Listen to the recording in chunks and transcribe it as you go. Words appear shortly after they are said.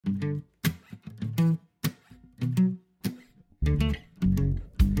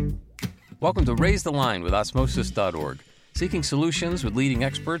Welcome to Raise the Line with Osmosis.org, seeking solutions with leading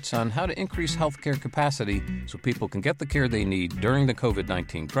experts on how to increase healthcare capacity so people can get the care they need during the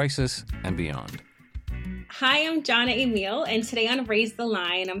COVID-19 crisis and beyond. Hi, I'm Jonna Emil, and today on Raise the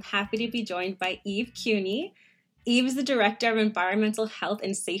Line, I'm happy to be joined by Eve Cuny. Eve is the Director of Environmental Health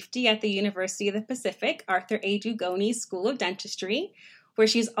and Safety at the University of the Pacific, Arthur A. Dugoni School of Dentistry, where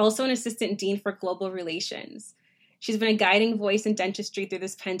she's also an Assistant Dean for Global Relations. She's been a guiding voice in dentistry through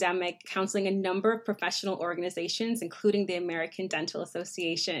this pandemic, counseling a number of professional organizations, including the American Dental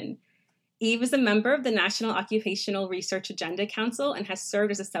Association. Eve is a member of the National Occupational Research Agenda Council and has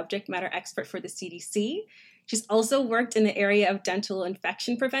served as a subject matter expert for the CDC. She's also worked in the area of dental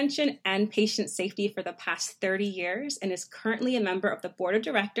infection prevention and patient safety for the past 30 years and is currently a member of the board of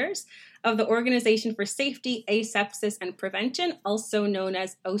directors of the Organization for Safety, Asepsis, and Prevention, also known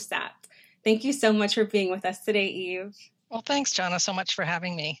as OSAP. Thank you so much for being with us today, Eve. Well, thanks, Jonna, so much for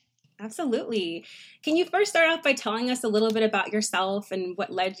having me. Absolutely. Can you first start off by telling us a little bit about yourself and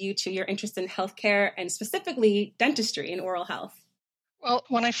what led you to your interest in healthcare and specifically dentistry and oral health? Well,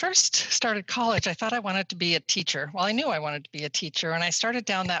 when I first started college, I thought I wanted to be a teacher. Well, I knew I wanted to be a teacher, and I started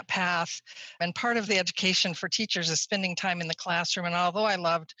down that path. And part of the education for teachers is spending time in the classroom. And although I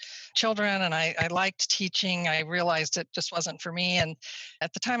loved children and I liked teaching, I realized it just wasn't for me. And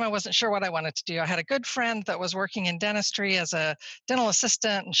at the time, I wasn't sure what I wanted to do. I had a good friend that was working in dentistry as a dental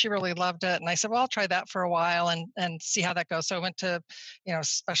assistant, and she really loved it. And I said, well, I'll try that for a while and see how that goes. So I went to,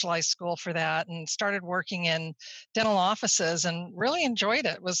 specialized school for that and started working in dental offices and really enjoyed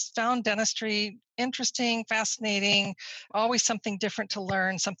it. Found dentistry interesting, fascinating, always something different to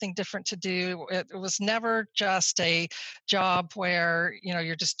learn, something different to do. It was never just a job where,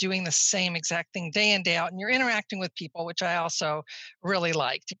 you're just doing the same exact thing day in, day out, and you're interacting with people, which I also really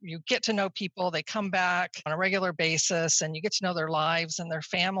liked. You get to know people, they come back on a regular basis, and you get to know their lives and their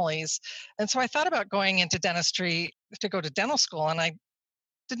families. And so I thought about going into dentistry to go to dental school, and I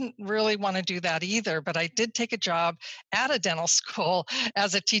didn't really want to do that either, but I did take a job at a dental school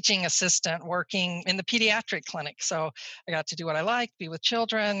as a teaching assistant working in the pediatric clinic. So I got to do what I liked, be with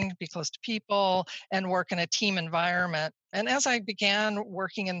children, be close to people, and work in a team environment. And as I began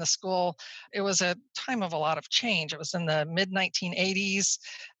working in the school, it was a time of a lot of change. It was in the mid-1980s.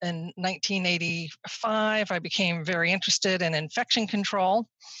 In 1985, I became very interested in infection control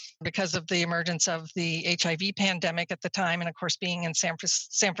because of the emergence of the HIV pandemic at the time, and of course being in San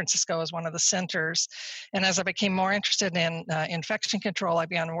Francisco as one of the centers. And as I became more interested in infection control, I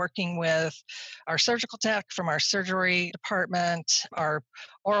began working with our surgical tech from our surgery department, our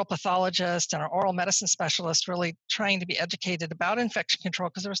oral pathologist, and our oral medicine specialist, really trying to be educated about infection control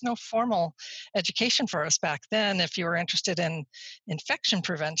because there was no formal education for us back then if you were interested in infection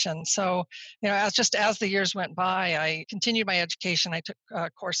prevention. So, as the years went by, I continued my education. I took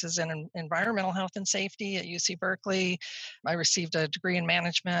courses in environmental health and safety at UC Berkeley. I received a degree in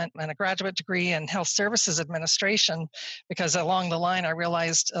management and a graduate degree in health services administration because along the line, I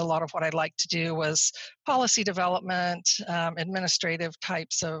realized a lot of what I liked to do was policy development, administrative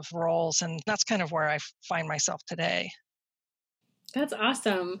types of roles, and that's kind of where I find myself today. That's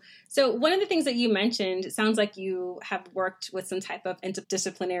awesome. So one of the things that you mentioned, it sounds like you have worked with some type of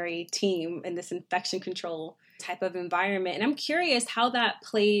interdisciplinary team in this infection control type of environment. And I'm curious how that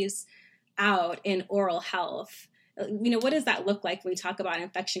plays out in oral health. What does that look like when we talk about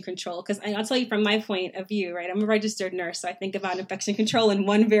infection control? Because I'll tell you from my point of view, right? I'm a registered nurse, so I think about infection control in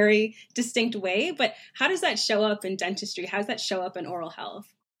one very distinct way. But how does that show up in dentistry? How does that show up in oral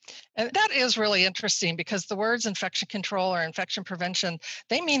health? And that is really interesting because the words infection control or infection prevention,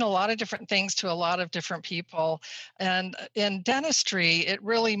 they mean a lot of different things to a lot of different people. And in dentistry, it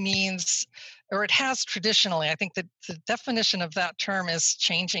really means, or it has traditionally, I think that the definition of that term is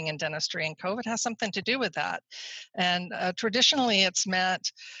changing in dentistry, and COVID has something to do with that. And traditionally, it's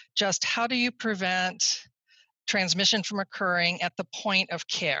meant just how do you prevent transmission from occurring at the point of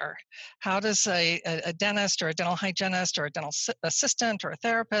care? How does a dentist or a dental hygienist or a dental assistant or a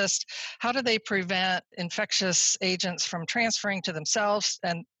therapist, how do they prevent infectious agents from transferring to themselves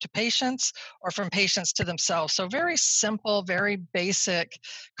and to patients or from patients to themselves? So very simple, very basic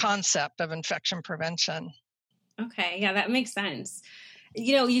concept of infection prevention. Okay, yeah, that makes sense.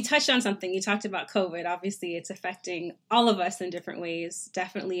 You touched on something. You talked about COVID. Obviously, it's affecting all of us in different ways,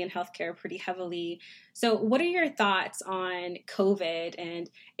 definitely in healthcare pretty heavily. So what are your thoughts on COVID and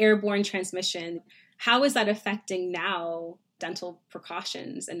airborne transmission? How is that affecting now dental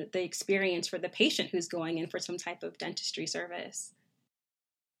precautions and the experience for the patient who's going in for some type of dentistry service?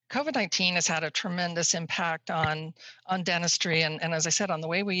 COVID-19 has had a tremendous impact on dentistry and as I said, on the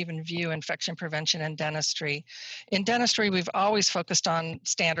way we even view infection prevention in dentistry. In dentistry, we've always focused on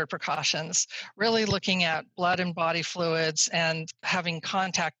standard precautions, really looking at blood and body fluids and having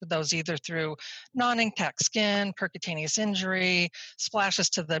contact with those either through non-intact skin, percutaneous injury, splashes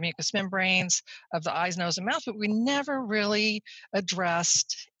to the mucous membranes of the eyes, nose, and mouth, but we never really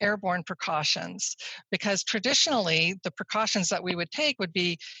addressed airborne precautions because traditionally the precautions that we would take would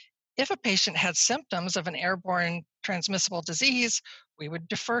be if a patient had symptoms of an airborne transmissible disease, we would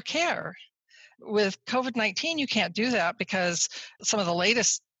defer care. With COVID-19, you can't do that because some of the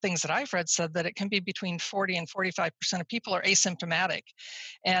latest things that I've read said that it can be between 40 and 45% of people are asymptomatic.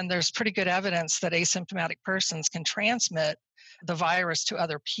 And there's pretty good evidence that asymptomatic persons can transmit the virus to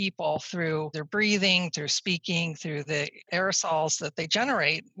other people through their breathing, through speaking, through the aerosols that they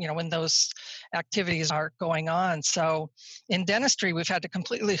generate, when those activities are going on. So in dentistry, we've had to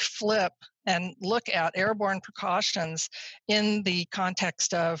completely flip and look at airborne precautions in the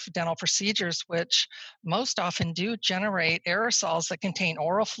context of dental procedures, which most often do generate aerosols that contain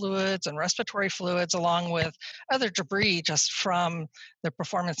oral fluids and respiratory fluids, along with other debris just from the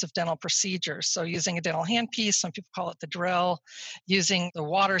performance of dental procedures. So using a dental handpiece, some people call it the drill, using the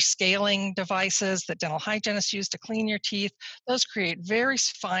water scaling devices that dental hygienists use to clean your teeth, those create very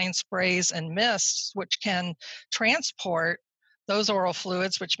fine sprays and mists, which can transport those oral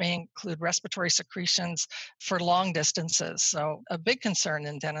fluids, which may include respiratory secretions, for long distances. So a big concern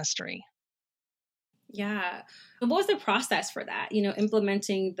in dentistry. Yeah. What was the process for that?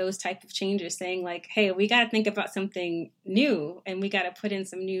 Implementing those type of changes, saying like, hey, we got to think about something new and we got to put in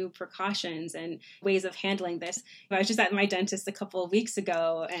some new precautions and ways of handling this. I was just at my dentist a couple of weeks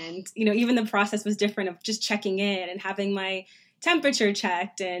ago and, even the process was different of just checking in and having my temperature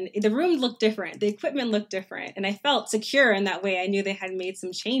checked, and the room looked different. The equipment looked different, and I felt secure in that way. I knew they had made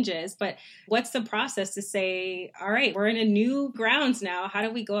some changes, but what's the process to say, all right, we're in a new grounds now. How do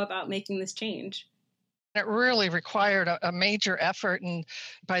we go about making this change? It really required a major effort. And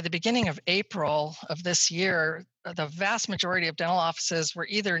by the beginning of April of this year, the vast majority of dental offices were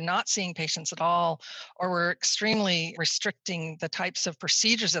either not seeing patients at all or were extremely restricting the types of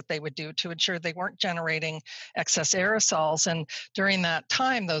procedures that they would do to ensure they weren't generating excess aerosols. And during that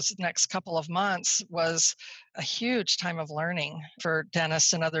time, those next couple of months was a huge time of learning for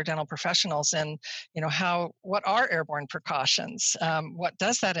dentists and other dental professionals. And, what are airborne precautions? What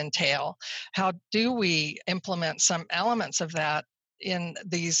does that entail? How do we implement some elements of that in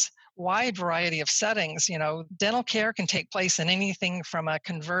these wide variety of settings? Dental care can take place in anything from a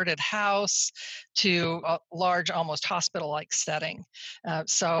converted house to a large, almost hospital-like setting.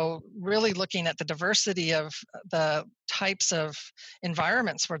 So really looking at the diversity of the types of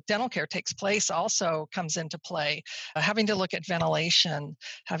environments where dental care takes place also comes into play. Having to look at ventilation,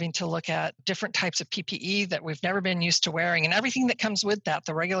 having to look at different types of PPE that we've never been used to wearing, and everything that comes with that,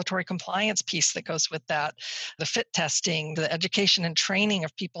 the regulatory compliance piece that goes with that, the fit testing, the education and training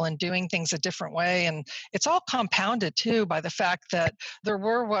of people in doing things a different way. And it's all compounded too by the fact that there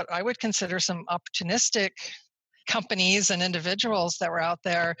were what I would consider some opportunistic companies and individuals that were out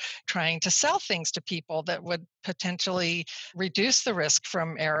there trying to sell things to people that would potentially reduce the risk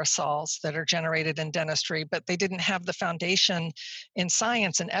from aerosols that are generated in dentistry, but they didn't have the foundation in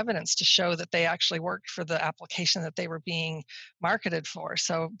science and evidence to show that they actually worked for the application that they were being marketed for.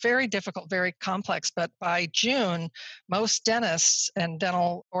 So very difficult, very complex. But by June, most dentists and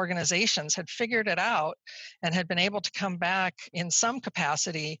dental organizations had figured it out and had been able to come back in some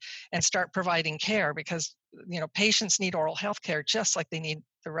capacity and start providing care because patients need oral health care just like they need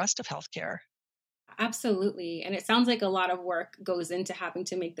the rest of healthcare. Absolutely. And it sounds like a lot of work goes into having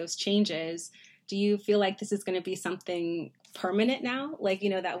to make those changes. Do you feel like this is going to be something permanent now? Like,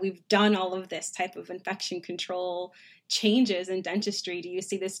 that we've done all of this type of infection control changes in dentistry. Do you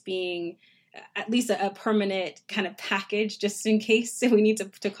see this being at least a permanent kind of package just in case we need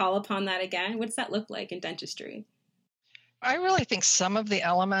to call upon that again? What's that look like in dentistry? I really think some of the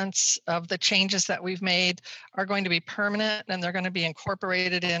elements of the changes that we've made are going to be permanent and they're going to be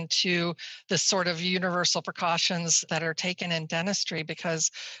incorporated into the sort of universal precautions that are taken in dentistry because,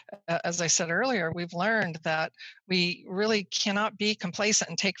 as I said earlier, we've learned that we really cannot be complacent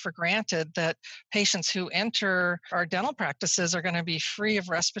and take for granted that patients who enter our dental practices are going to be free of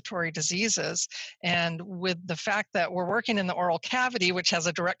respiratory diseases. And with the fact that we're working in the oral cavity, which has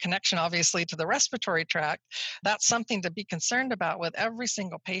a direct connection, obviously, to the respiratory tract, that's something to be concerned about with every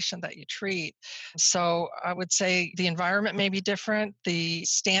single patient that you treat. So I would say the environment may be different. The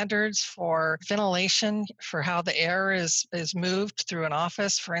standards for ventilation, for how the air is moved through an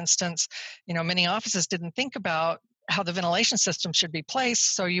office, for instance, many offices didn't think about how the ventilation system should be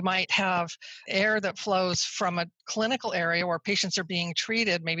placed. So you might have air that flows from a clinical area where patients are being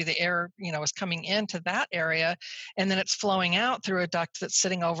treated. Maybe the air, is coming into that area, and then it's flowing out through a duct that's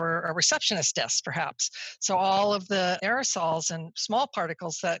sitting over a receptionist desk, perhaps. So all of the aerosols and small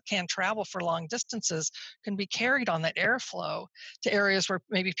particles that can travel for long distances can be carried on that airflow to areas where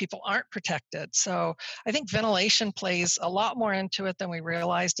maybe people aren't protected. So I think ventilation plays a lot more into it than we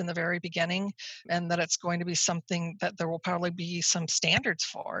realized in the very beginning, and that it's going to be something that there will probably be some standards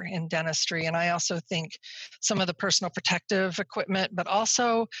for in dentistry. And I also think some of the personal protective equipment, but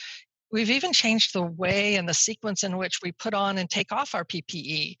also we've even changed the way and the sequence in which we put on and take off our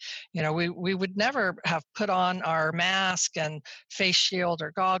PPE. We would never have put on our mask and face shield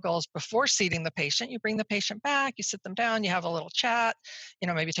or goggles before seating the patient. You bring the patient back, you sit them down, you have a little chat,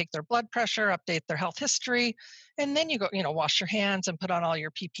 maybe take their blood pressure, update their health history, and then you go, wash your hands and put on all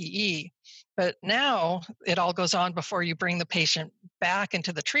your PPE. But now it all goes on before you bring the patient back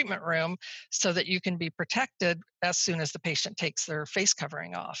into the treatment room so that you can be protected as soon as the patient takes their face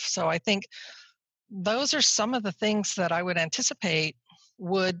covering off. So I think those are some of the things that I would anticipate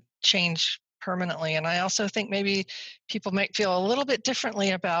would change permanently. And I also think maybe people might feel a little bit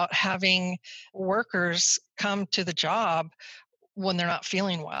differently about having workers come to the job when they're not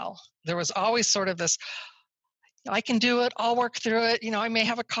feeling well. There was always sort of this, I can do it, I'll work through it. I may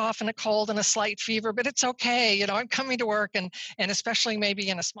have a cough and a cold and a slight fever, but it's okay. I'm coming to work. And especially maybe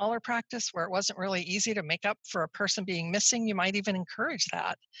in a smaller practice where it wasn't really easy to make up for a person being missing, you might even encourage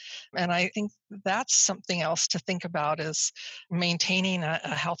that. And I think that's something else to think about, is maintaining a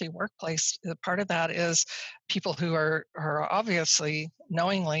healthy workplace. Part of that is people who are obviously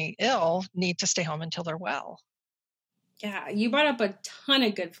knowingly ill need to stay home until they're well. Yeah, you brought up a ton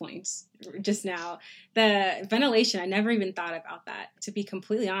of good points just now. The ventilation, I never even thought about that. To be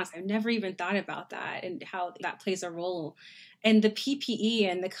completely honest, I've never even thought about that and how that plays a role. And the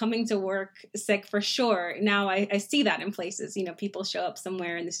PPE and the coming to work sick, for sure. Now I see that in places, people show up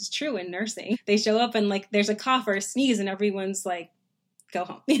somewhere, and this is true in nursing. They show up and there's a cough or a sneeze and everyone's like, go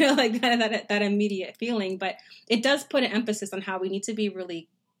home, kind of that immediate feeling. But it does put an emphasis on how we need to be really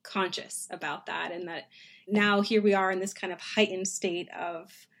conscious about that, and that now here we are in this kind of heightened state of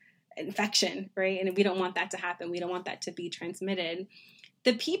infection, right? And we don't want that to happen. We don't want that to be transmitted.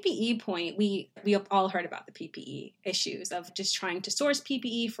 The PPE point, we have all heard about the PPE issues of just trying to source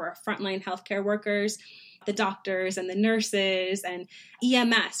PPE for our frontline healthcare workers, the doctors and the nurses and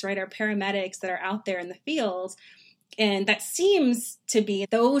EMS, right? Our paramedics that are out there in the field. And that seems to be,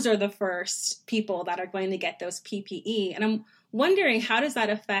 those are the first people that are going to get those PPE. And I'm wondering, how does that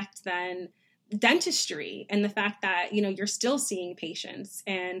affect then dentistry and the fact that, you're still seeing patients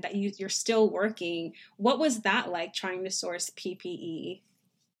and that you're still working? What was that like, trying to source PPE?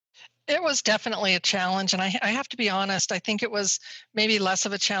 It was definitely a challenge. And I have to be honest, I think it was maybe less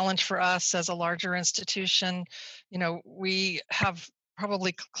of a challenge for us as a larger institution. We have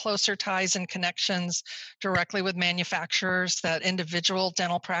probably closer ties and connections directly with manufacturers that individual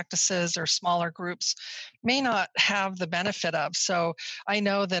dental practices or smaller groups may not have the benefit of. So I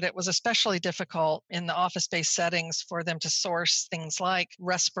know that it was especially difficult in the office-based settings for them to source things like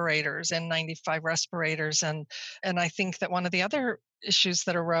respirators, N95 respirators. And I think that one of the other issues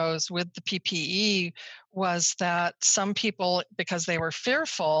that arose with the PPE was that some people, because they were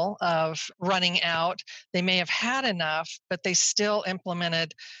fearful of running out, they may have had enough, but they still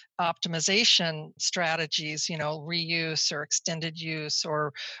implemented optimization strategies, reuse or extended use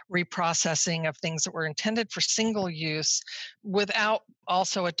or reprocessing of things that were intended for single use, without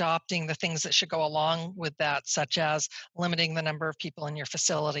also adopting the things that should go along with that, such as limiting the number of people in your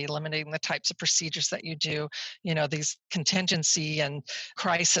facility, limiting the types of procedures that you do. These contingency and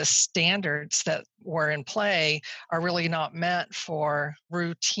crisis standards that were in play are really not meant for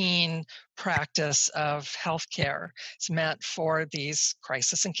routine practice of healthcare. It's meant for these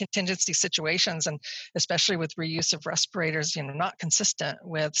crisis and contingency situations, and especially with reuse of respirators, not consistent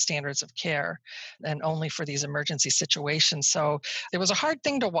with standards of care, and only for these emergency situations. So it was a hard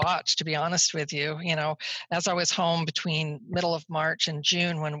thing to watch, to be honest with you. As I was home between middle of March and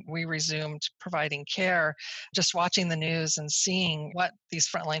June when we resumed providing care, just watching the news and seeing what these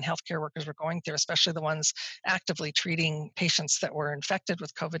frontline healthcare workers were going through, especially the ones actively treating patients that were infected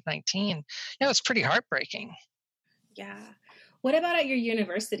with COVID-19, it's pretty heartbreaking. Yeah. What about at your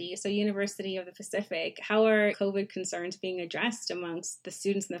university? So University of the Pacific, how are COVID concerns being addressed amongst the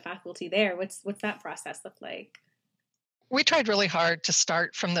students and the faculty there? What's that process look like? We tried really hard to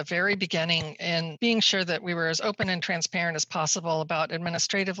start from the very beginning in being sure that we were as open and transparent as possible about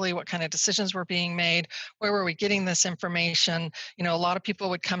administratively what kind of decisions were being made, where were we getting this information. A lot of people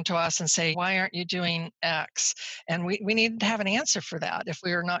would come to us and say, why aren't you doing X? And we needed to have an answer for that. If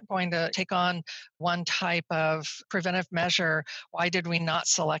we were not going to take on one type of preventive measure, why did we not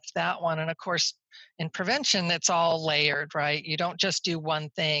select that one? And of course, in prevention, it's all layered, right? You don't just do one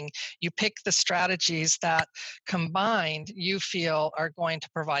thing. You pick the strategies that combined you feel are going to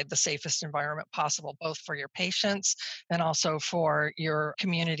provide the safest environment possible, both for your patients and also for your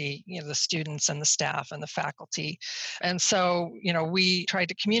community, the students and the staff and the faculty. And so, we tried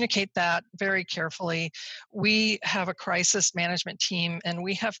to communicate that very carefully. We have a crisis management team, and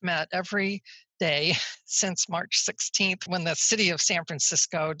we have met every day since March 16th, when the city of San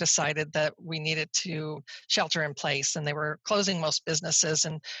Francisco decided that we needed to shelter in place, and they were closing most businesses.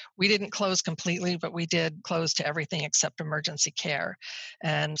 And we didn't close completely, but we did close to everything except emergency care.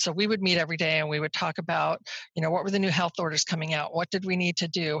 And so we would meet every day, and we would talk about, what were the new health orders coming out? What did we need to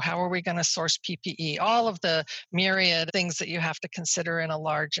do? How are we going to source PPE? All of the myriad things that you have to consider in a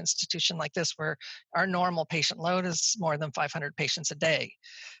large institution like this, where our normal patient load is more than 500 patients a day.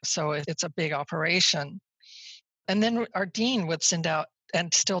 So it's a big operation. And then our dean would send out,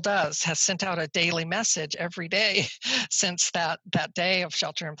 and still does, has sent out a daily message every day since that day of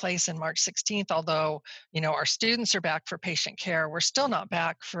shelter in place in March 16th. Although, our students are back for patient care, we're still not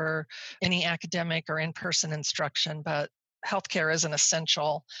back for any academic or in-person instruction, but healthcare is an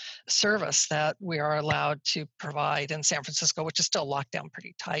essential service that we are allowed to provide in San Francisco, which is still locked down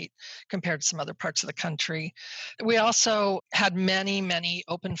pretty tight compared to some other parts of the country. We also had many, many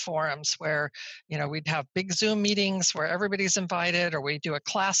open forums where, we'd have big Zoom meetings where everybody's invited, or we do a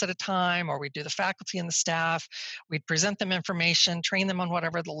class at a time, or we do the faculty and the staff. We'd present them information, train them on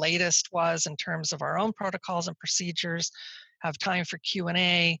whatever the latest was in terms of our own protocols and procedures, have time for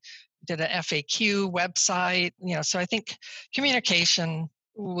Q&A, did an FAQ website, so I think communication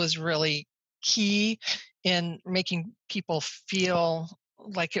was really key in making people feel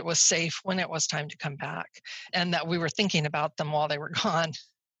like it was safe when it was time to come back, and that we were thinking about them while they were gone.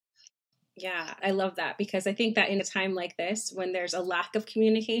 Yeah, I love that, because I think that in a time like this, when there's a lack of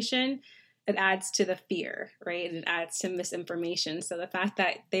communication, it adds to the fear, right? It adds to misinformation. So the fact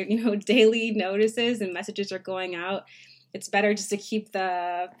that there, daily notices and messages are going out, it's better just to keep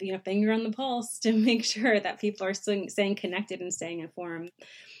the finger on the pulse to make sure that people are staying connected and staying informed.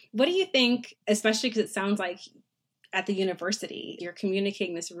 What do you think, especially because it sounds like at the university, you're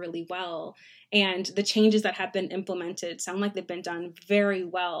communicating this really well, and the changes that have been implemented sound like they've been done very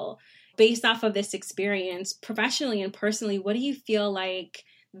well. Based off of this experience, professionally and personally, what do you feel like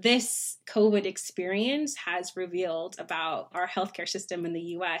this COVID experience has revealed about our healthcare system in the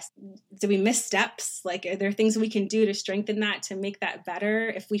U.S.? Do we miss steps? Like, are there things we can do to strengthen that, to make that better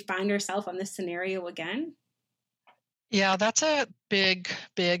if we find ourselves on this scenario again? Yeah, that's a big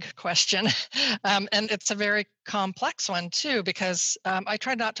question. And it's a very complex one too, because I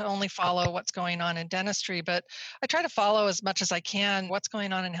try not to only follow what's going on in dentistry, but I try to follow as much as I can what's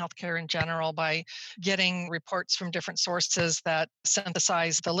going on in healthcare in general by getting reports from different sources that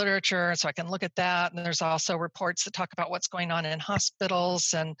synthesize the literature, so I can look at that. And there's also reports that talk about what's going on in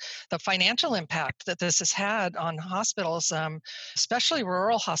hospitals and the financial impact that this has had on hospitals, especially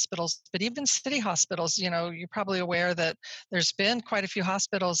rural hospitals, but even city hospitals. You're probably aware that there's been quite a few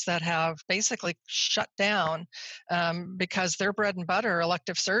hospitals that have basically shut down because their bread and butter,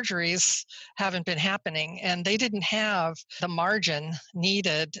 elective surgeries, haven't been happening, and they didn't have the margin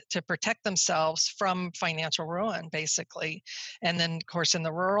needed to protect themselves from financial ruin, basically. And then, of course, in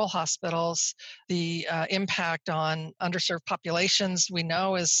the rural hospitals, the impact on underserved populations, we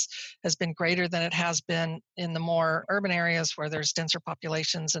know, has been greater than it has been in the more urban areas where there's denser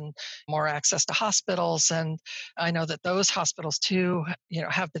populations and more access to hospitals. And I know that those hospitals too,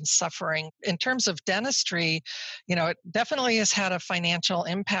 have been suffering. In terms of dentistry, it definitely has had a financial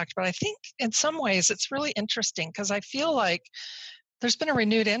impact, but I think in some ways it's really interesting, because I feel like there's been a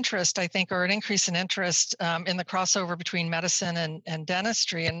renewed interest, I think, or an increase in interest in the crossover between medicine and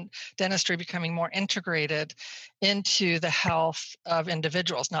dentistry becoming more integrated into the health of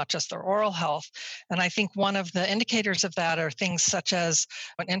individuals, not just their oral health. And I think one of the indicators of that are things such as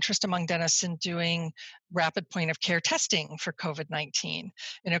an interest among dentists in doing rapid point of care testing for COVID-19,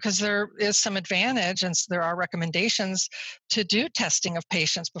 because there is some advantage, and there are recommendations to do testing of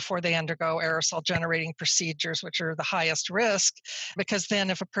patients before they undergo aerosol generating procedures, which are the highest risk. Because then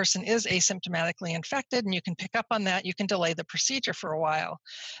if a person is asymptomatically infected and you can pick up on that, you can delay the procedure for a while.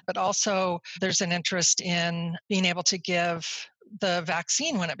 But also there's an interest in being able to give the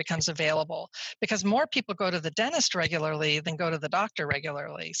vaccine when it becomes available, because more people go to the dentist regularly than go to the doctor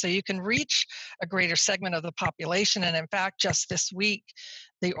regularly. So you can reach a greater segment of the population. And in fact, just this week,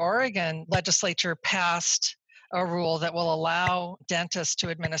 the Oregon legislature passed a rule that will allow dentists to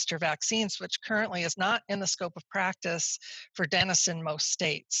administer vaccines, which currently is not in the scope of practice for dentists in most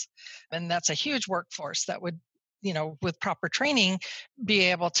states. And that's a huge workforce that would, with proper training, be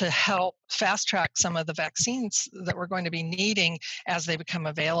able to help fast track some of the vaccines that we're going to be needing as they become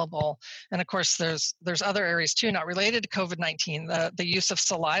available. And of course, there's other areas too, not related to COVID-19. The use of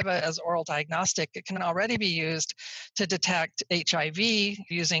saliva as oral diagnostic, it can already be used to detect HIV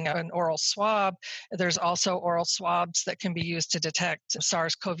using an oral swab. There's also oral swabs that can be used to detect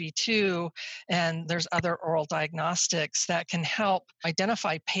SARS-CoV-2, and there's other oral diagnostics that can help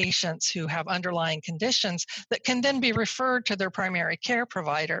identify patients who have underlying conditions that can then be referred to their primary care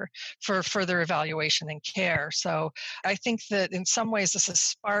provider for further evaluation and care. So I think that in some ways this has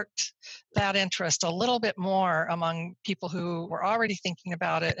sparked that interest a little bit more among people who were already thinking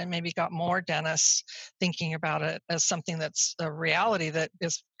about it, and maybe got more dentists thinking about it as something that's a reality that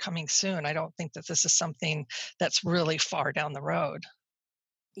is coming soon. I don't think that this is something that's really far down the road.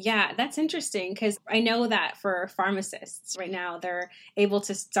 Yeah, that's interesting, because I know that for pharmacists right now, they're able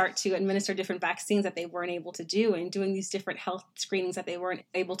to start to administer different vaccines that they weren't able to do, and doing these different health screenings that they weren't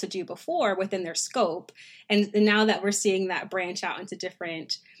able to do before within their scope. And now that we're seeing that branch out into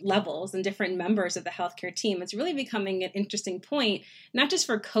different levels and different members of the healthcare team, it's really becoming an interesting point, not just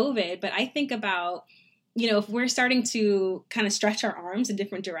for COVID, but I think about, if we're starting to kind of stretch our arms in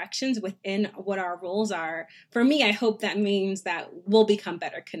different directions within what our roles are, for me, I hope that means that we'll become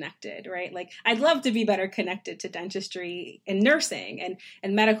better connected, right? Like, I'd love to be better connected to dentistry and nursing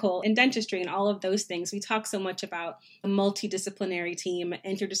and medical and dentistry and all of those things. We talk so much about a multidisciplinary team,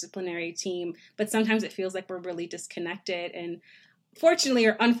 interdisciplinary team, but sometimes it feels like we're really disconnected. And fortunately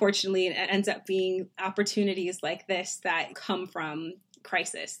or unfortunately, it ends up being opportunities like this that come from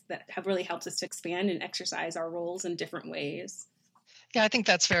crisis that have really helped us to expand and exercise our roles in different ways. Yeah, I think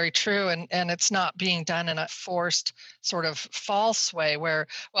that's very true. And it's not being done in a forced sort of false way where,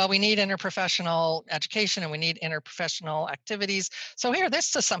 well, we need interprofessional education and we need interprofessional activities. So here,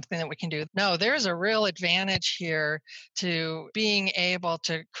 this is something that we can do. No, there's a real advantage here to being able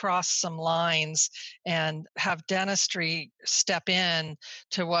to cross some lines and have dentistry step in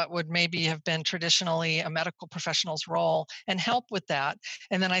to what would maybe have been traditionally a medical professional's role and help with that.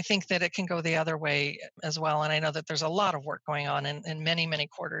 And then I think that it can go the other way as well. And I know that there's a lot of work going on in many, many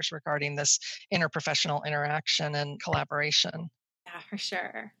quarters regarding this interprofessional interaction and collaboration. Yeah, for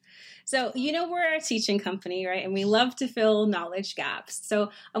sure. So, we're a teaching company, right? And we love to fill knowledge gaps. So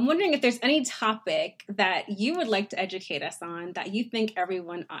I'm wondering if there's any topic that you would like to educate us on that you think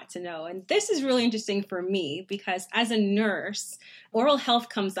everyone ought to know. And this is really interesting for me because as a nurse, oral health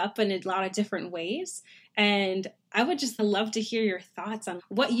comes up in a lot of different ways. And I would just love to hear your thoughts on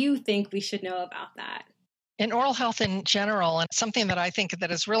what you think we should know about that. In oral health in general, and something that I think that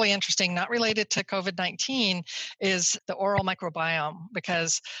is really interesting, not related to COVID-19, is the oral microbiome,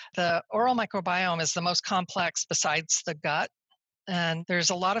 because the oral microbiome is the most complex besides the gut. And there's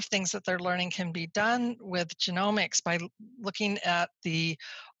a lot of things that they're learning can be done with genomics by looking at the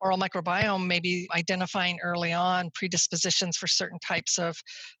oral microbiome, maybe identifying early on predispositions for certain types of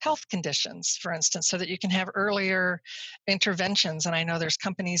health conditions, for instance, so that you can have earlier interventions. And I know there's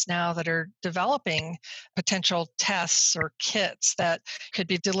companies now that are developing potential tests or kits that could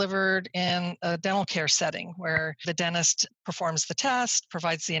be delivered in a dental care setting where the dentist performs the test,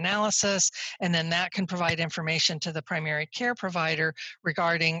 provides the analysis, and then that can provide information to the primary care provider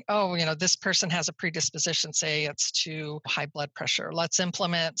regarding, this person has a predisposition, say it's to high blood pressure. Let's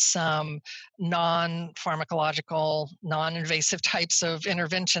implement some non-pharmacological, non-invasive types of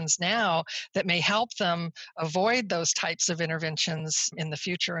interventions now that may help them avoid those types of interventions in the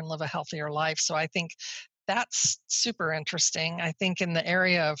future and live a healthier life. So I think that's super interesting. I think in the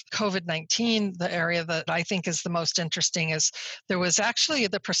area of COVID-19, the area that I think is the most interesting is there was actually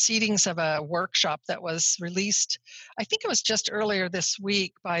the proceedings of a workshop that was released, I think it was just earlier this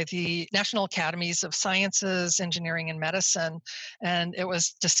week, by the National Academies of Sciences, Engineering, and Medicine. And it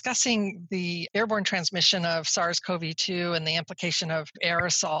was discussing the airborne transmission of SARS-CoV-2 and the implication of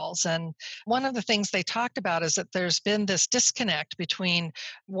aerosols. And one of the things they talked about is that there's been this disconnect between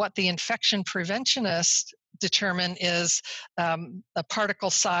what the infection preventionists determine is a particle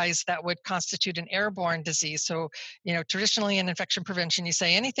size that would constitute an airborne disease. So, traditionally in infection prevention, you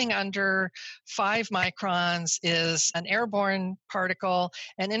say anything under 5 microns is an airborne particle,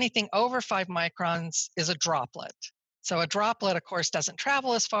 and anything over 5 microns is a droplet. So a droplet, of course, doesn't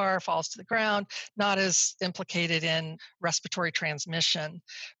travel as far, falls to the ground, not as implicated in respiratory transmission.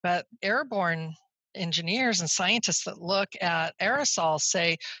 But airborne engineers and scientists that look at aerosols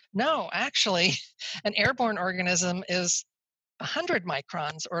say, no, actually, an airborne organism is 100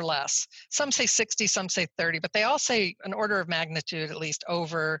 microns or less. Some say 60, some say 30, but they all say an order of magnitude at least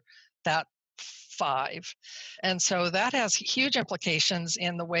over that 5. And so that has huge implications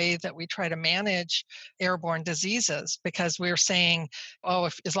in the way that we try to manage airborne diseases, because we're saying, oh,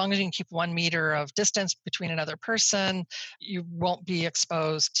 as long as you can keep 1 meter of distance between another person, you won't be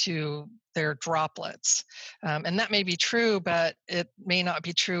exposed to their droplets. And that may be true, but it may not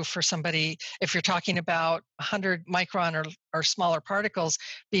be true for somebody. If you're talking about 100 micron or smaller particles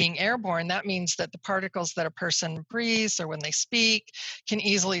being airborne, that means that the particles that a person breathes or when they speak can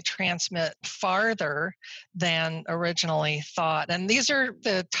easily transmit farther than originally thought. And these are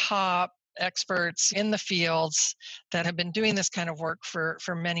the top experts in the fields that have been doing this kind of work for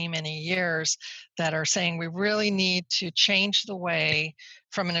many, many years that are saying we really need to change the way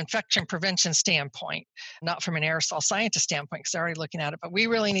from an infection prevention standpoint, not from an aerosol scientist standpoint, because they're already looking at it, but we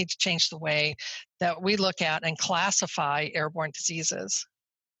really need to change the way that we look at and classify airborne diseases.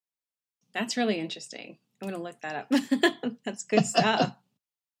 That's really interesting. I'm going to look that up. That's good stuff.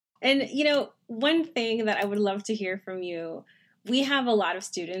 And, one thing that I would love to hear from you, we have a lot of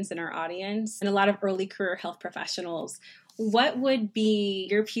students in our audience and a lot of early career health professionals. What would be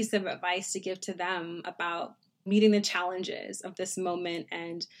your piece of advice to give to them about meeting the challenges of this moment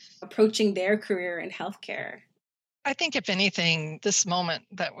and approaching their career in healthcare? I think if anything, this moment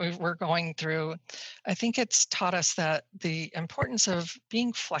that we're going through, I think it's taught us that the importance of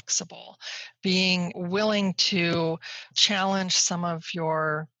being flexible, being willing to challenge some of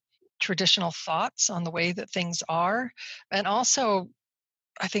your traditional thoughts on the way that things are. And also,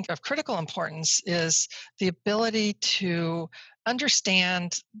 I think of critical importance is the ability to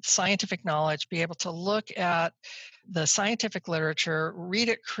understand scientific knowledge, be able to look at the scientific literature, read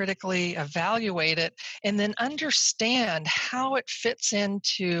it critically, evaluate it, and then understand how it fits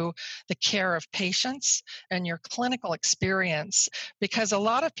into the care of patients and your clinical experience. Because a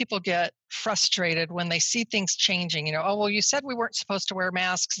lot of people get frustrated when they see things changing. Oh, well, you said we weren't supposed to wear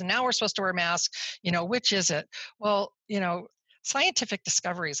masks, and now we're supposed to wear masks. Which is it? Well, scientific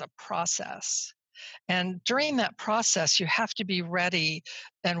discovery is a process. And during that process, you have to be ready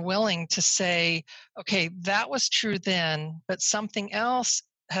and willing to say, okay, that was true then, but something else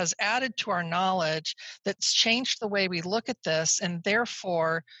has added to our knowledge that's changed the way we look at this, and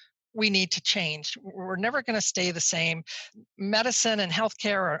therefore we need to change. We're never going to stay the same. Medicine and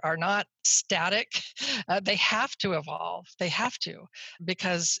healthcare are not static. They have to evolve. They have to,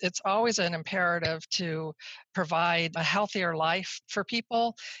 because it's always an imperative to provide a healthier life for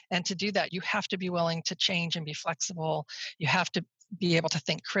people. And to do that, you have to be willing to change and be flexible. You have to be able to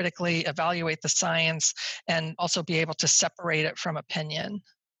think critically, evaluate the science, and also be able to separate it from opinion.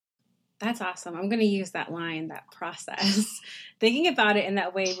 That's awesome. I'm going to use that line, that process. Thinking about it in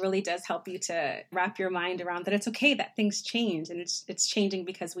that way really does help you to wrap your mind around that it's okay that things change, and it's changing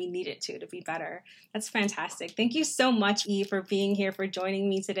because we need it to be better. That's fantastic. Thank you so much, Eve, for being here, for joining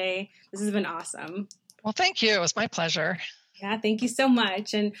me today. This has been awesome. Well, thank you. It was my pleasure. Yeah, thank you so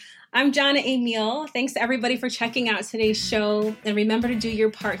much. And I'm Jonna Emil. Thanks to everybody for checking out today's show. And remember to do your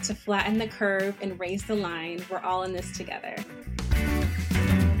part to flatten the curve and raise the line. We're all in this together.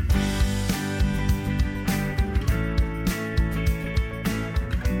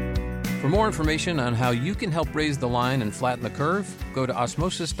 For more information on how you can help raise the line and flatten the curve, go to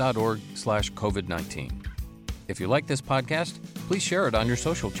osmosis.org/COVID-19. If you like this podcast, please share it on your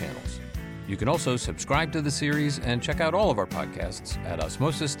social channels. You can also subscribe to the series and check out all of our podcasts at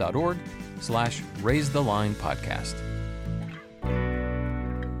osmosis.org/Raise the Line Podcast.